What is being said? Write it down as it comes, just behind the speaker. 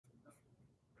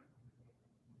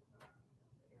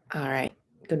All right.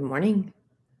 Good morning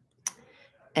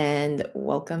and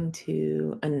welcome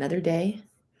to another day,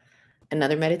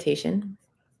 another meditation.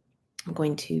 I'm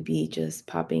going to be just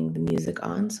popping the music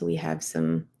on so we have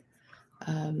some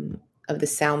of the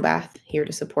sound bath here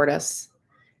to support us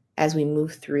as we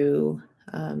move through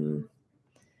through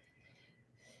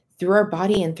our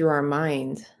body and through our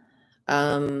mind.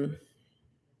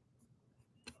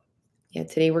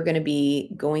 Today we're going to be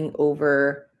going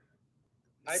over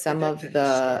some of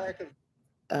the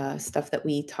stuff that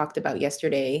we talked about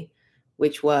yesterday,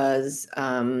 which was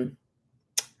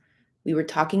we were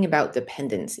talking about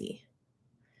dependency.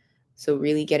 So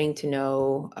really getting to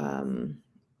know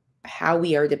how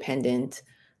we are dependent,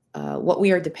 what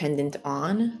we are dependent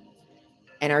on,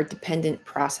 and our dependent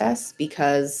process,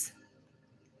 because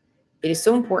it is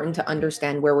so important to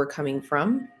understand where we're coming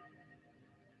from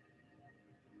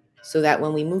so that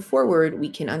when we move forward, we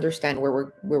can understand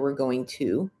where we're going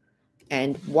to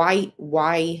and why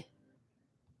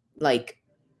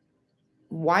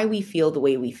we feel the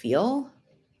way we feel.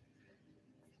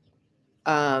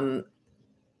 But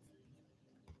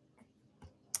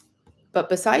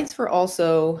besides for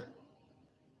also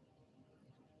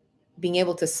being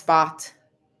able to spot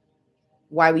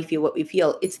why we feel what we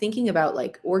feel, it's thinking about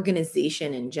like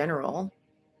organization in general.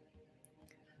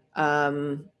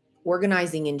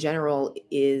 Organizing in general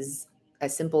is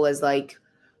as simple as like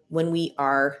when we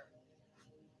are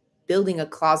building a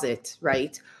closet,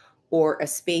 right? Or a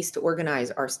space to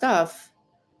organize our stuff.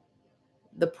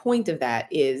 The point of that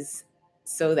is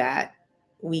so that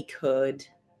we could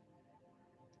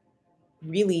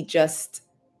really just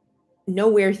know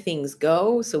where things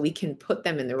go so we can put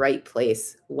them in the right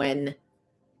place when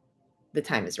the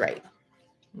time is right.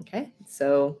 Okay,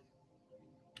 so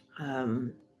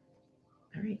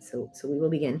all right, so we will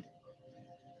begin.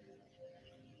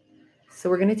 So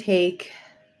we're going to take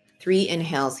 3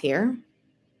 inhales here.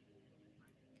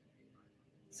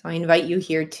 So I invite you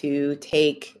here to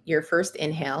take your first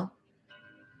inhale,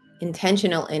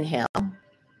 intentional inhale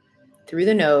through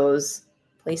the nose,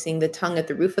 placing the tongue at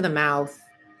the roof of the mouth,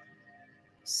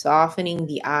 softening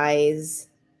the eyes,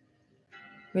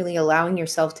 really allowing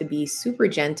yourself to be super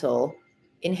gentle,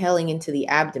 inhaling into the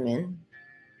abdomen,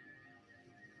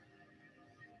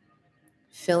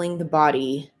 filling the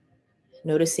body,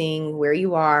 noticing where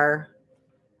you are,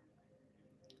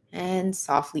 and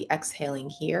softly exhaling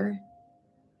here,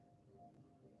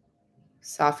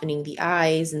 softening the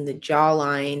eyes and the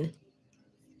jawline,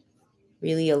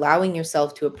 really allowing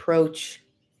yourself to approach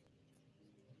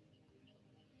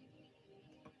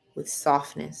with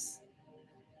softness.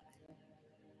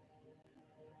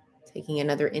 Taking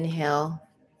another inhale,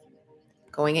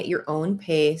 going at your own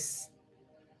pace,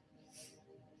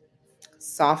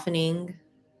 softening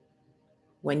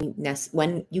when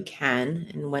you can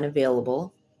and when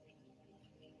available.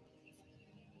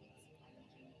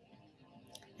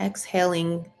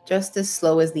 Exhaling just as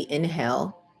slow as the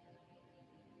inhale.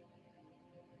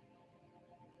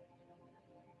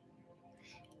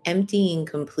 Emptying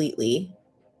completely,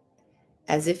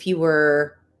 as if you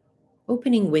were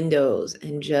opening windows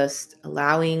and just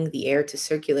allowing the air to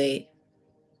circulate.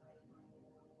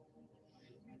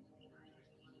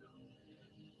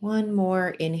 One more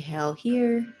inhale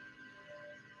here.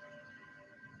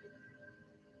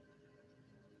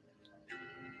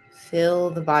 Fill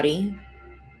the body.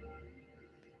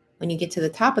 When you get to the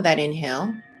top of that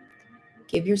inhale,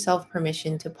 give yourself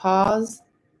permission to pause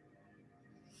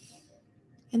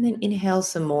and then inhale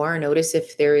some more. Notice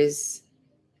if there is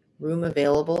room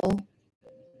available.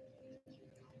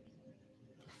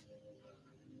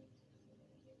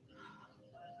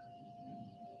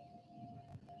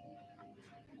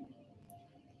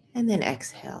 And then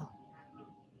exhale.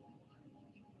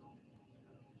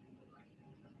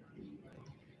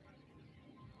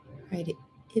 Right.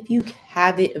 If you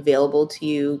have it available to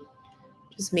you,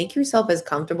 just make yourself as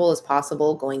comfortable as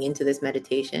possible going into this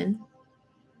meditation.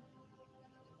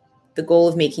 The goal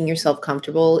of making yourself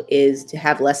comfortable is to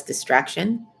have less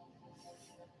distraction.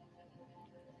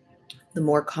 The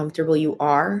more comfortable you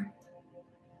are,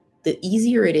 the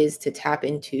easier it is to tap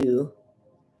into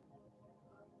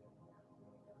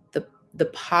the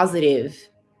positive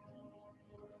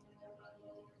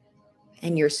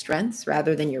and your strengths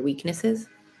rather than your weaknesses.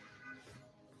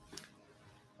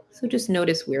 So just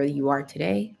notice where you are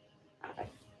today.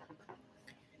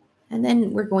 And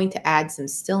then we're going to add some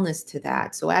stillness to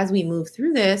that. So as we move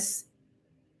through this,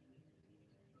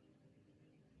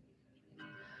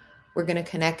 we're going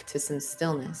to connect to some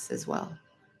stillness as well.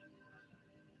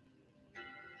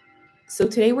 So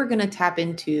today we're going to tap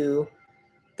into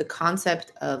the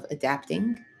concept of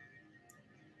adapting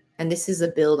And this is a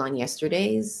build on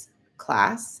yesterday's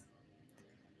class.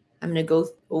 I'm going to go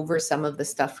over some of the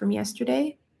stuff from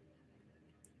yesterday,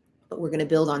 but we're going to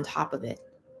build on top of it.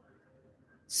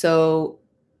 So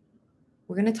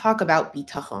we're going to talk about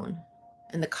bitachon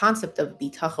and the concept of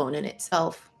bitachon in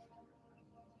itself.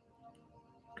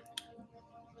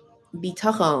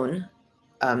 Bitachon,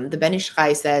 the Ben Ish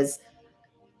Chai says,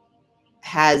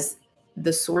 has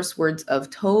the source words of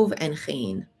tov and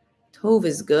chen. Tov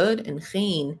is good, and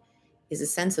chen is a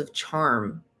sense of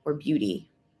charm or beauty.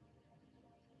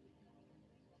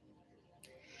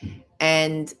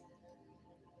 And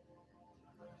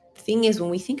the thing is, when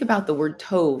we think about the word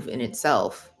tov in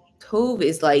itself, tov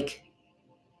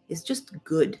is just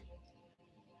good.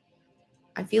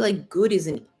 I feel like good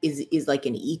is like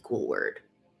an equal word.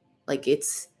 Like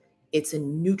it's a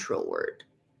neutral word.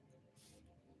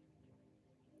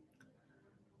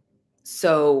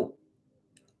 So,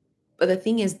 but the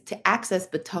thing is, to access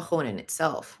bitachon in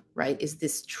itself, right, is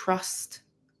this trust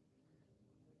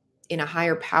in a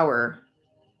higher power.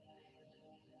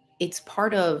 It's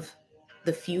part of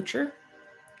the future,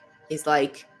 is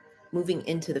like moving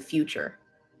into the future.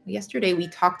 Yesterday, we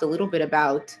talked a little bit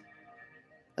about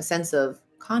a sense of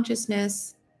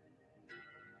consciousness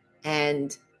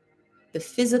and the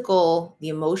physical, the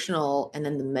emotional, and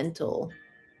then the mental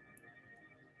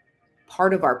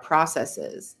part of our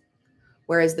processes.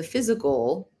 Whereas the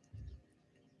physical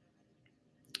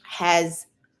has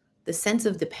the sense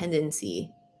of dependency.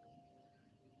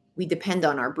 We depend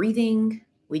on our breathing,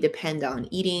 we depend on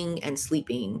eating and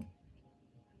sleeping.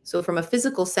 So from a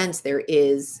physical sense, there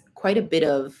is quite a bit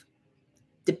of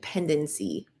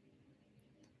dependency.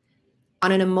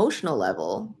 On an emotional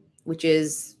level, which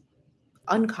is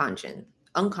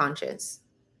unconscious,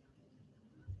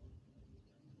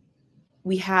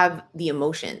 we have the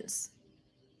emotions.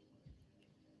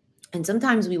 And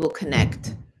sometimes we will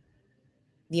connect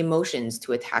the emotions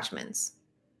to attachments.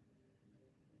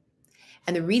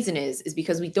 And the reason is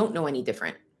because we don't know any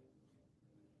different.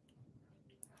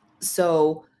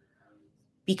 So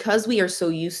because we are so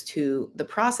used to the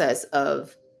process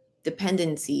of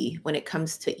dependency when it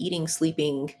comes to eating,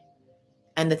 sleeping,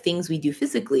 and the things we do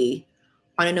physically,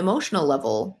 on an emotional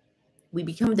level, we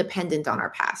become dependent on our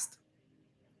past,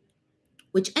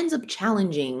 which ends up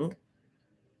challenging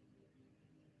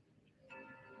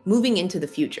moving into the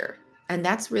future. And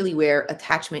that's really where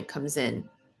attachment comes in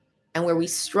and where we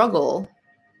struggle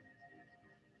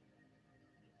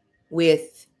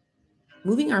with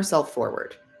moving ourselves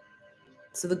forward.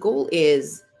 So the goal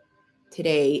is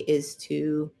today is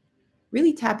to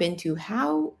really tap into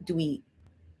how do we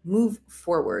move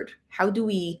forward? How do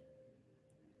we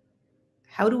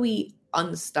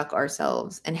unstuck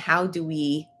ourselves, and how do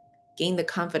we gain the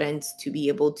confidence to be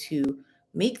able to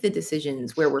make the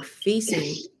decisions where we're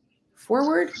facing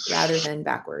forward rather than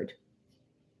backward?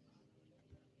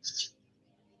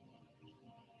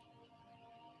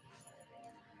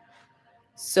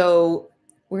 So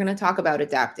we're going to talk about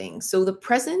adapting. So the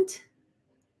present,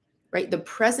 right? The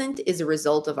present is a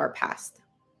result of our past.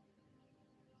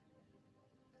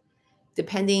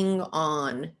 Depending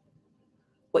on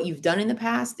what you've done in the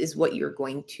past is what you're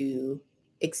going to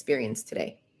experience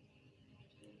today.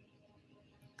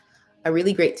 A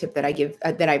really great tip that I give,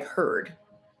 that I've heard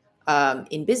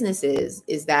in businesses,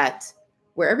 is that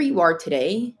wherever you are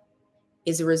today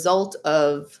is a result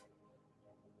of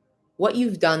what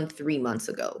you've done 3 months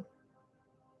ago.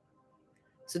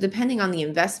 So depending on the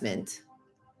investment,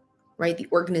 right, the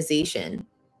organization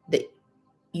that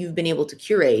you've been able to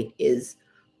curate is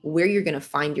where you're going to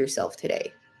find yourself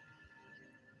today.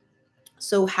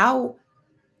 So how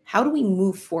do we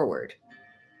move forward?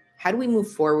 How do we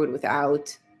move forward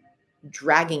without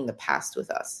dragging the past with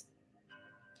us?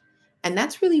 And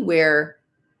that's really where,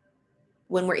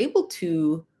 when we're able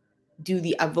to do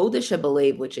the avoda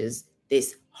shebalev, which is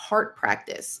this heart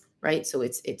practice, right? So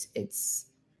it's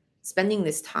spending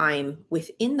this time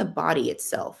within the body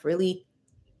itself, really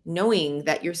knowing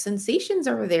that your sensations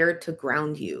are there to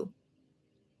ground you.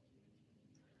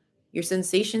 Your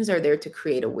sensations are there to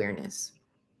create awareness.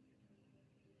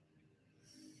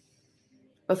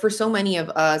 But for so many of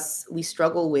us, we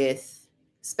struggle with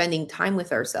spending time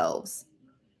with ourselves,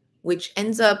 which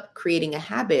ends up creating a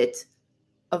habit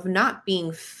of not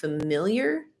being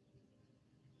familiar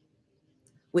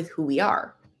with who we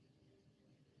are,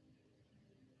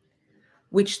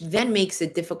 which then makes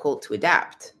it difficult to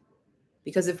adapt.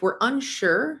 Because if we're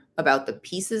unsure about the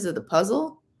pieces of the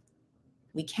puzzle,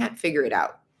 we can't figure it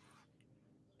out.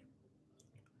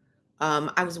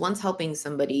 I was once helping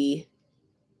somebody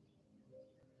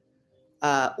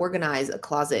organize a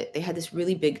closet. They had this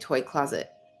really big toy closet,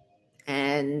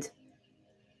 and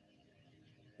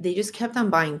they just kept on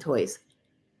buying toys.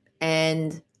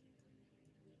 And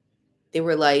they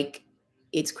were like,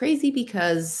 it's crazy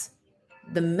because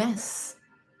the mess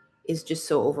is just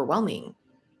so overwhelming.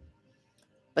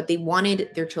 But they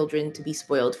wanted their children to be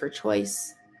spoiled for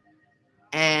choice.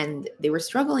 And they were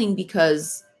struggling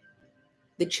because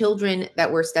the children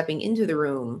that were stepping into the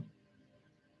room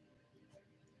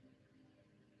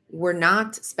were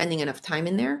not spending enough time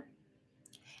in there.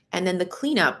 And then the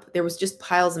cleanup, there was just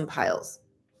piles and piles.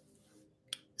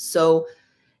 So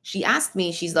she asked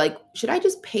me, she's like, should I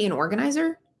just pay an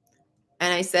organizer?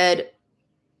 And I said,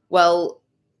 well,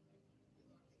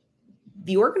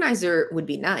 the organizer would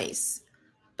be nice.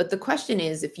 But the question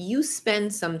is, if you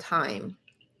spend some time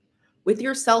with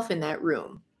yourself in that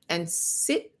room and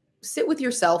sit with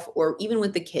yourself or even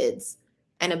with the kids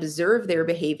and observe their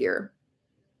behavior,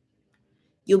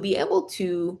 you'll be able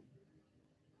to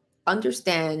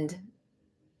understand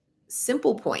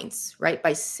simple points, right?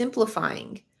 By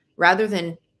simplifying, rather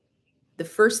than the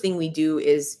first thing we do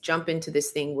is jump into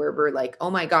this thing where we're like, oh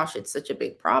my gosh, it's such a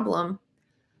big problem,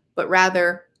 but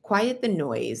rather quiet the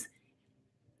noise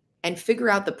and figure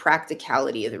out the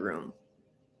practicality of the room.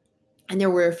 And there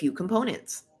were a few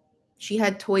components. She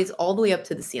had toys all the way up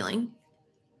to the ceiling,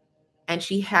 and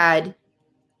she had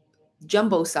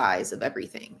jumbo size of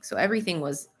everything. So everything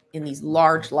was in these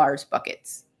large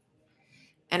buckets.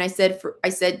 And I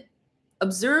said,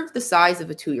 observe the size of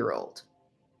a 2-year-old.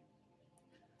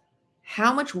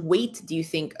 How much weight do you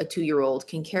think a 2-year-old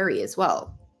can carry as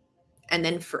well? And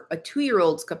then for a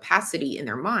 2-year-old's capacity in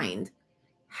their mind,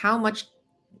 how much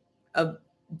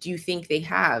do you think they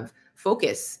have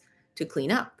focus to clean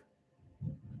up?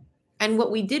 And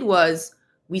what we did was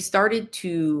we started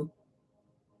to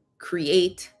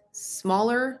create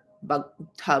smaller bug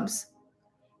tubs.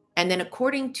 And then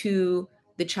according to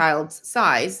the child's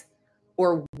size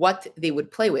or what they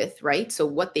would play with, right? So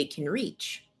what they can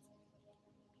reach,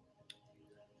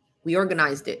 we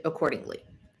organized it accordingly.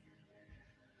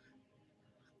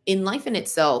 In life in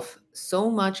itself, so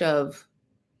much of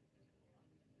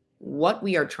what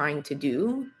we are trying to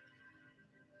do,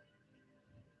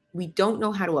 we don't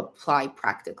know how to apply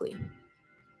practically.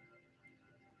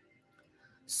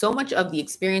 So much of the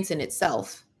experience in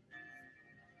itself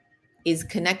is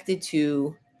connected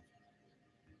to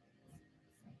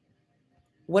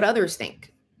what others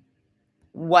think,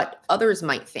 what others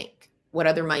might think, what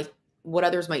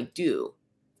others might do.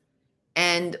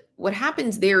 And what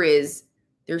happens there is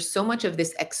there's so much of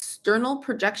this external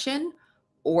projection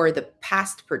or the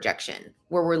past projection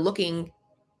where we're looking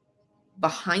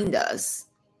behind us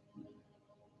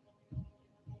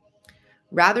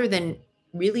rather than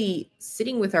really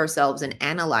sitting with ourselves and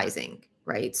analyzing,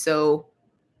 right? So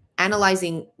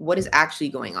analyzing what is actually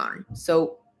going on.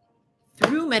 So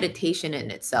through meditation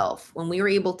in itself, when we were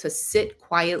able to sit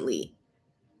quietly,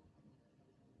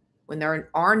 when there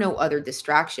are no other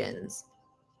distractions,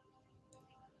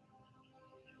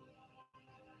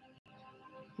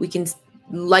 we can,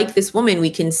 like this woman, we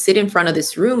can sit in front of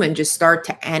this room and just start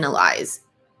to analyze.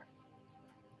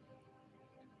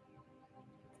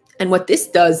 And what this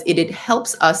does, it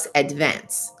helps us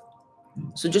advance.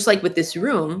 So just like with this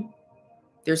room,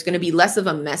 there's going to be less of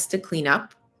a mess to clean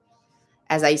up.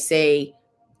 As I say,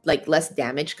 like less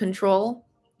damage control.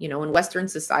 You know, in Western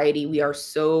society, we are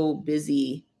so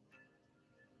busy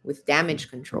with damage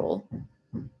control.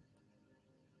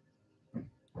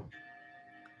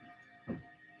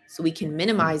 So we can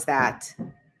minimize that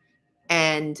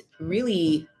and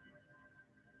really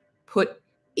put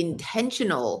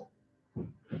intentional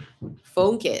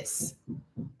focus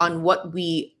on what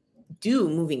we do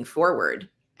moving forward.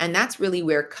 And that's really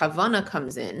where kavana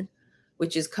comes in,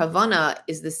 which is kavana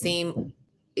is the same,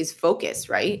 is focus,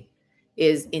 right?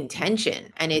 Is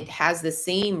intention. And it has the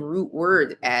same root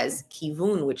word as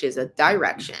kivun, which is a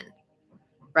direction,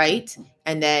 right?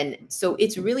 And then, so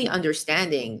it's really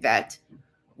understanding that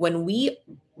when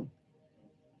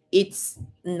it's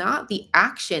not the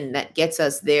action that gets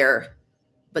us there,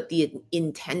 but the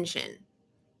intention.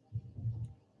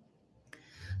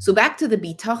 So back to the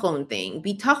bitachon thing,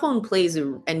 bitachon plays,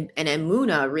 and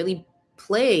emuna really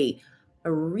play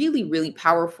a really, really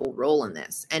powerful role in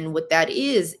this. And what that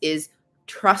is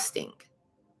trusting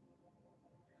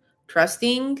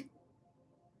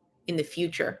in the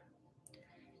future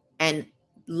and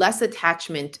less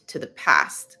attachment to the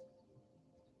past.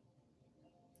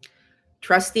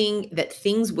 Trusting that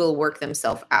things will work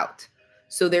themselves out.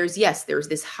 So there's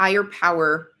this higher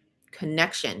power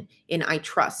connection in I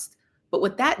trust. But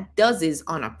what that does is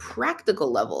on a practical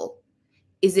level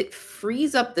is it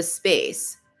frees up the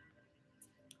space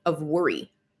of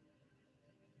worry.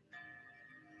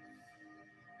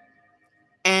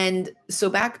 And so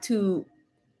back to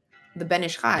the Ben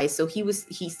Ish Chai. So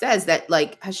he says that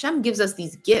like Hashem gives us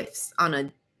these gifts on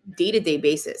a day-to-day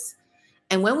basis.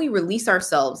 And when we release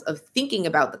ourselves of thinking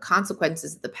about the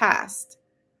consequences of the past,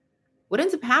 what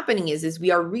ends up happening is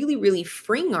we are really, really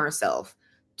freeing ourselves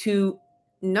to,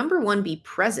 number one, be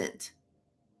present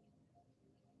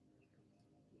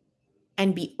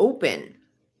and be open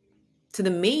to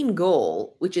the main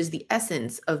goal, which is the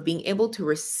essence of being able to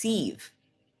receive.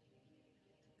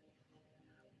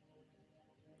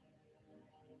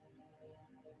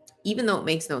 Even though it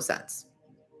makes no sense.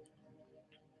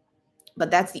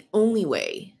 But that's the only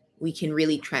way we can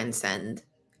really transcend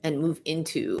and move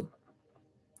into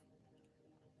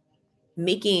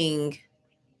making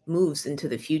moves into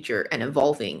the future and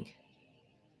evolving.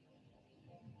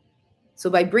 So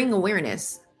by bringing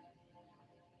awareness,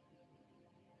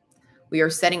 we are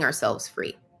setting ourselves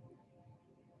free.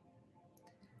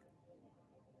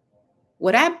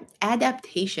 What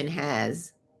adaptation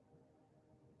has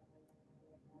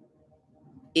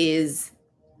is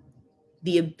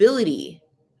the ability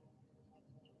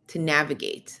to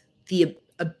navigate, the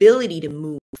ability to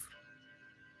move,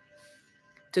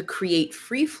 to create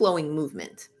free-flowing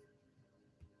movement.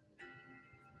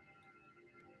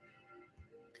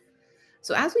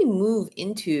 So as we move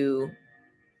into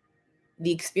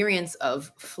the experience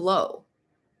of flow,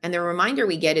 and the reminder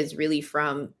we get is really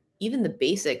from even the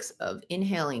basics of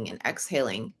inhaling and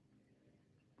exhaling.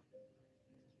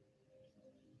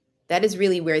 That is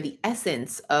really where the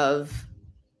essence of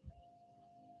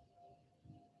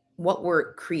what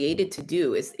we're created to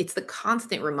do is. It's the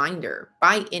constant reminder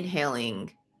by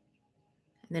inhaling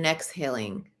and then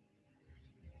exhaling.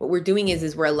 What we're doing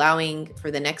is we're allowing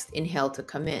for the next inhale to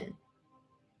come in.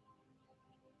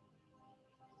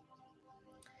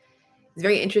 It's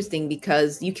very interesting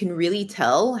because you can really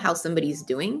tell how somebody's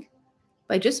doing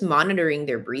by just monitoring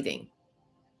their breathing.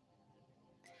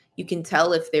 You can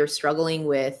tell if they're struggling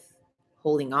with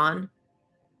holding on.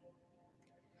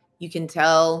 You can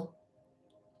tell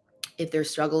if they're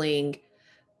struggling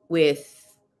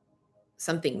with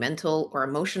something mental or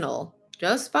emotional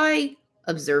just by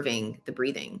observing the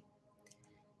breathing.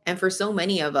 And for so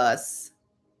many of us,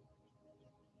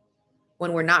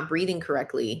 when we're not breathing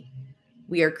correctly,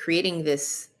 we are creating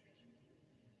this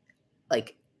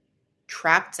like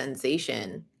trapped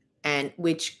sensation, and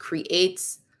which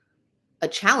creates a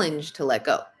challenge to let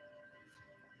go.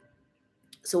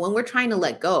 So when we're trying to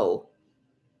let go,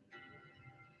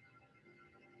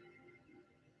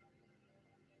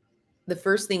 the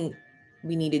first thing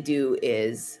we need to do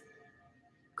is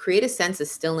create a sense of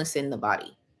stillness in the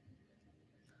body.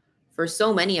 For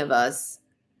so many of us,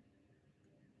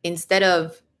 instead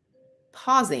of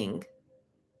pausing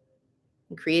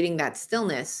and creating that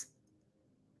stillness,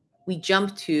 we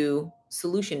jump to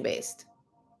solution-based.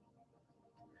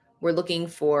 We're looking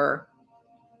for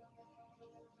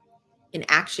an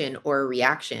action or a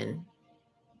reaction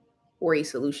or a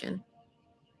solution,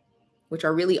 which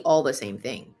are really all the same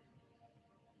thing.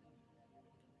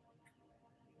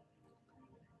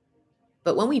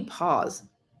 But when we pause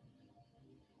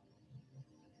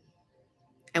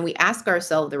and we ask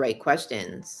ourselves the right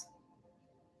questions,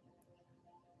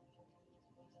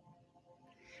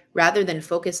 rather than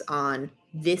focus on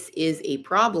this is a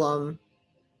problem,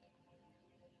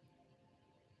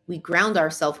 we ground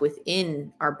ourselves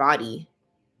within our body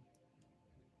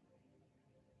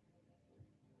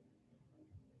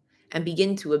and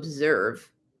begin to observe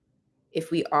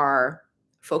if we are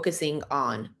focusing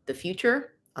on the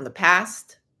future, on the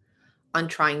past, on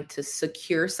trying to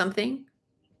secure something,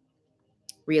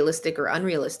 realistic or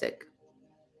unrealistic.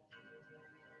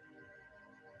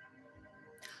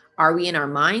 Are we in our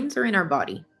minds or in our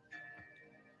body?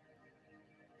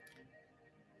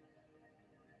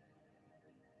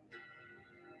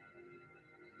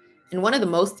 And one of the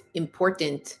most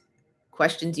important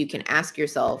questions you can ask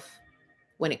yourself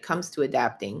when it comes to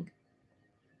adapting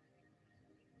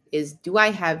is, do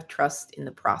I have trust in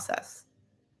the process?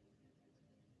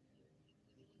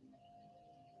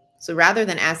 So rather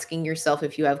than asking yourself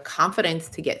if you have confidence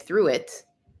to get through it,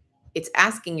 it's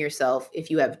asking yourself if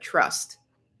you have trust.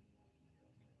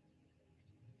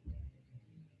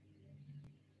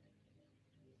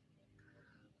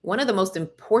 One of the most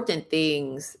important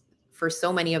things for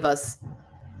so many of us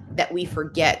that we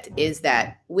forget is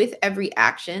that with every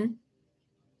action,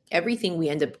 everything we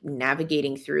end up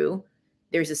navigating through,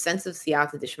 there's a sense of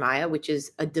siyata dishmaya, which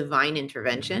is a divine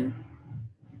intervention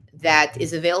that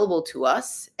is available to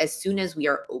us as soon as we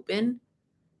are open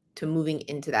to moving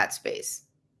into that space.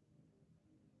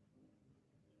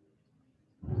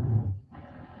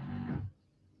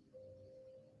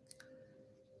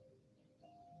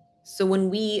 So when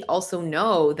we also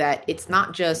know that it's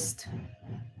not just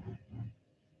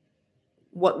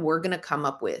what we're going to come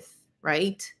up with,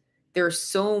 right? There are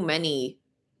so many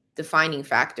defining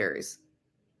factors.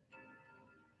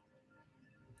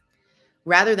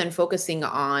 Rather than focusing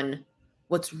on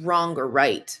what's wrong or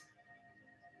right,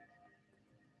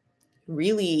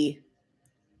 really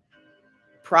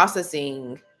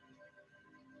processing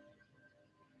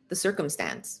the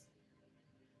circumstance,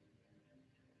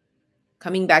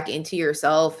 coming back into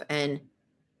yourself and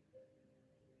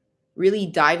really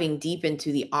diving deep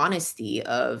into the honesty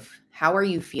of how are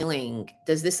you feeling?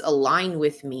 Does this align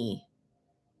with me?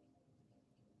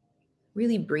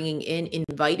 Really bringing in,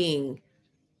 inviting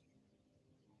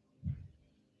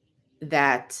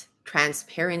that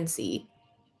transparency,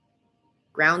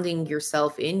 grounding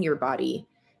yourself in your body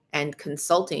and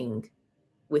consulting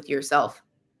with yourself.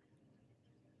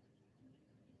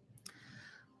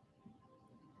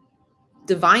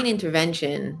 Divine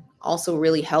intervention also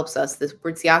really helps us. This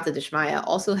word siyata dishmaya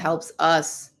also helps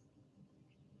us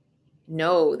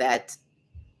know that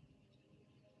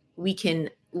we can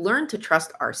learn to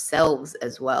trust ourselves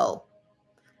as well.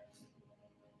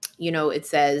 You know, it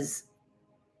says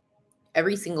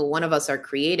every single one of us are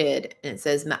created, and it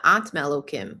says ma'at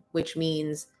me'elokim, which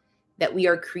means that we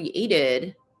are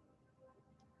created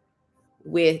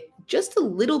with just a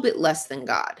little bit less than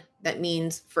God. That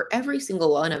means for every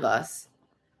single one of us,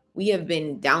 we have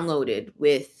been downloaded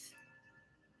with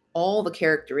all the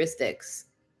characteristics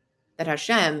that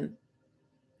Hashem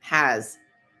has,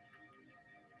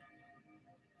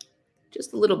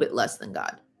 just a little bit less than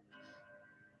God.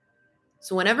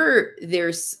 So whenever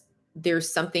there's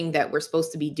something that we're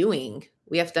supposed to be doing,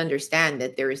 we have to understand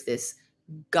that there is this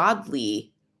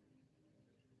godly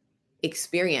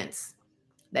experience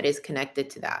that is connected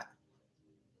to that.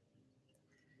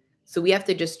 So we have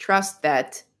to just trust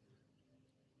that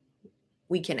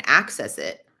we can access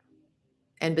it.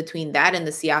 And between that and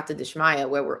the siyata dishmaya,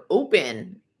 where we're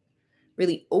open,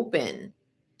 really open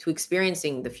to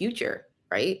experiencing the future,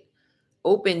 right?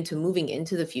 Open to moving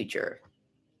into the future.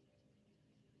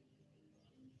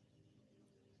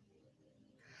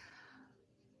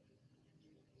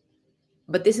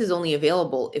 But this is only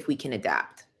available if we can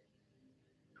adapt.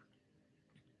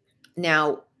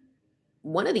 Now,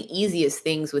 one of the easiest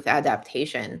things with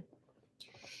adaptation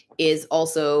is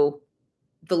also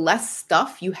the less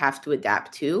stuff you have to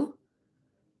adapt to,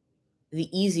 the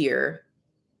easier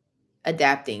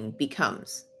adapting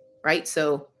becomes, right?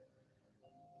 So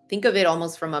think of it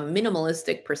almost from a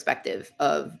minimalistic perspective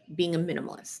of being a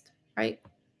minimalist, right?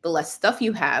 The less stuff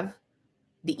you have,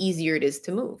 the easier it is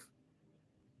to move.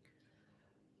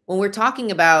 When we're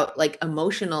talking about like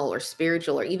emotional or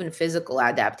spiritual or even physical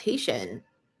adaptation,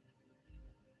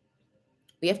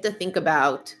 we have to think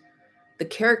about the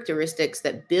characteristics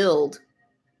that build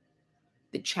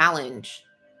the challenge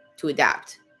to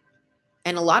adapt.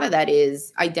 And a lot of that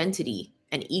is identity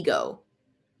and ego.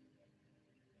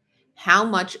 How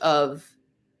much of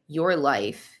your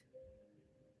life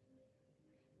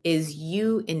is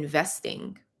you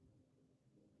investing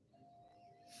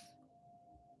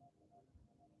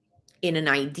in an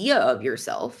idea of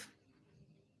yourself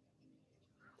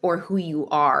or who you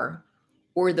are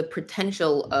or the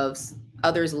potential of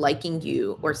others liking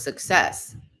you or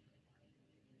success,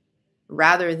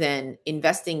 rather than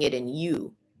investing it in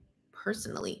you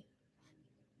personally?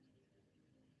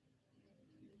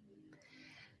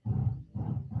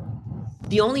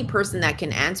 The only person that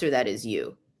can answer that is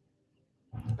you.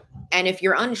 And if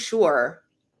you're unsure,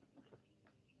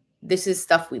 this is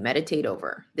stuff we meditate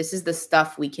over. This is the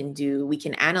stuff we can do. We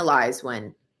can analyze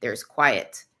when there's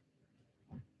quiet.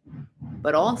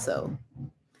 But also,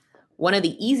 one of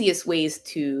the easiest ways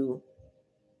to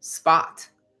spot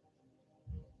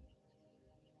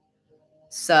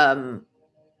some,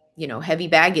 heavy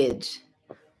baggage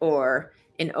or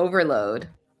an overload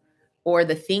or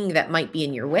the thing that might be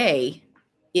in your way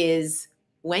is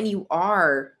when you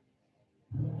are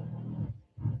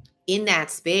in that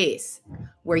space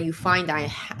where you find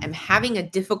I am having a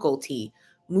difficulty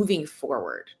moving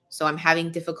forward. So I'm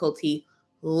having difficulty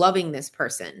loving this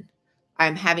person.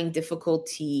 I'm having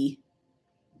difficulty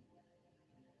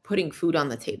putting food on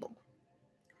the table.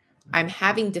 I'm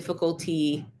having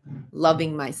difficulty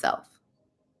loving myself.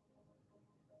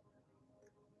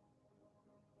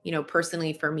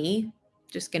 Personally for me,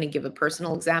 just going to give a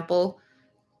personal example.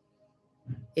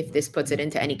 If this puts it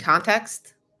into any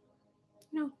context,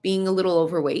 being a little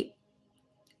overweight,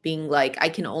 being like, I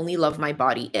can only love my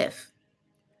body if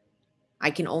I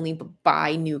can only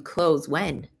buy new clothes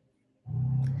when.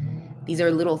 These are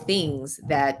little things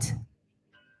that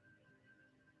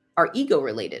are ego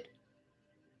related.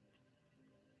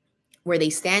 where they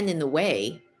stand in the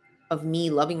way of me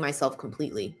loving myself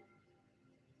completely.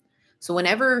 So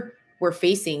whenever we're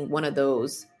facing one of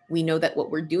those, we know that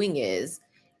what we're doing is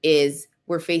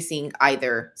we're facing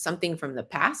either something from the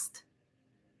past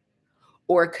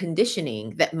or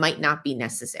conditioning that might not be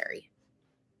necessary.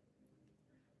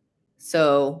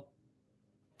 So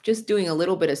just doing a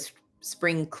little bit of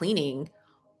spring cleaning,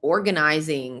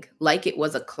 organizing like it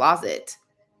was a closet,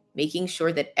 making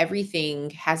sure that everything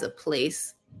has a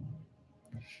place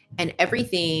and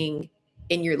everything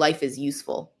in your life is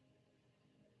useful.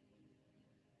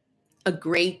 A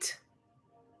great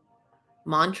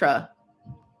mantra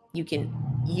you can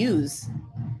use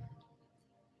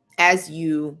as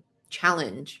you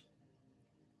challenge,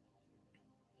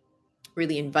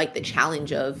 really invite the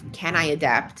challenge of, can I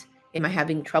adapt? Am I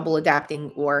having trouble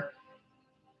adapting? Or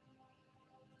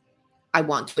I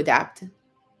want to adapt,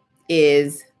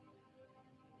 is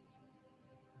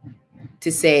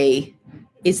to say,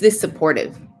 is this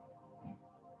supportive?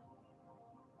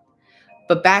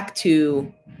 But back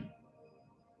to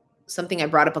something I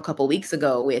brought up a couple weeks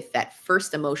ago with that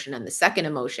first emotion and the second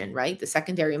emotion, right? The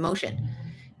secondary emotion.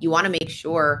 You want to make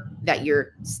sure that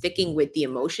you're sticking with the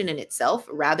emotion in itself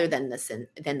rather than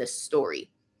the story.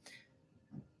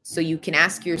 So you can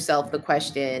ask yourself the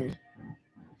question,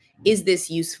 is this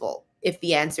useful? If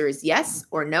the answer is yes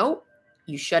or no,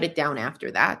 you shut it down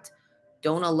after that.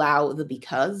 Don't allow the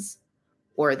because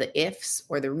or the ifs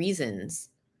or the reasons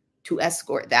to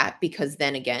escort that, because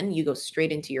then again, you go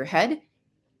straight into your head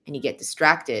and you get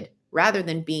distracted rather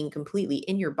than being completely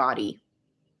in your body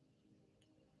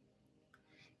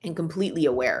and completely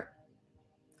aware.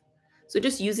 So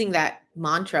just using that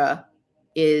mantra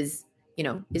is,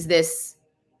 is this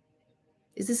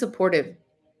supportive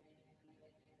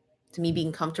to me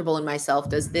being comfortable in myself?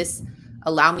 Does this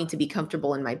allow me to be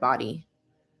comfortable in my body?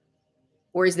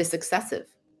 Or is this excessive?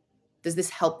 Does this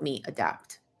help me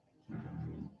adapt?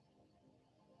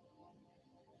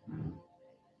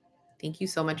 Thank you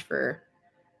so much for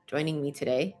joining me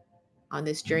today on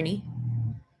this journey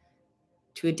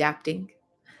to adapting,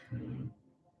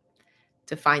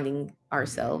 to finding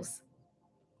ourselves.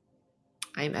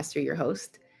 I am Esther, your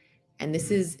host, and this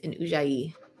is an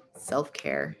Ujjayi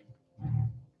self-care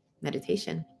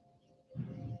meditation.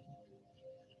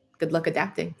 Good luck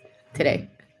adapting today.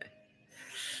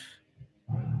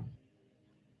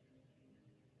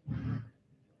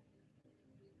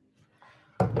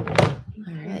 All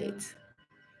right.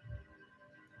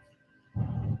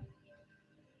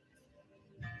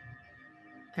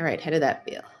 All right, how did that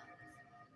feel?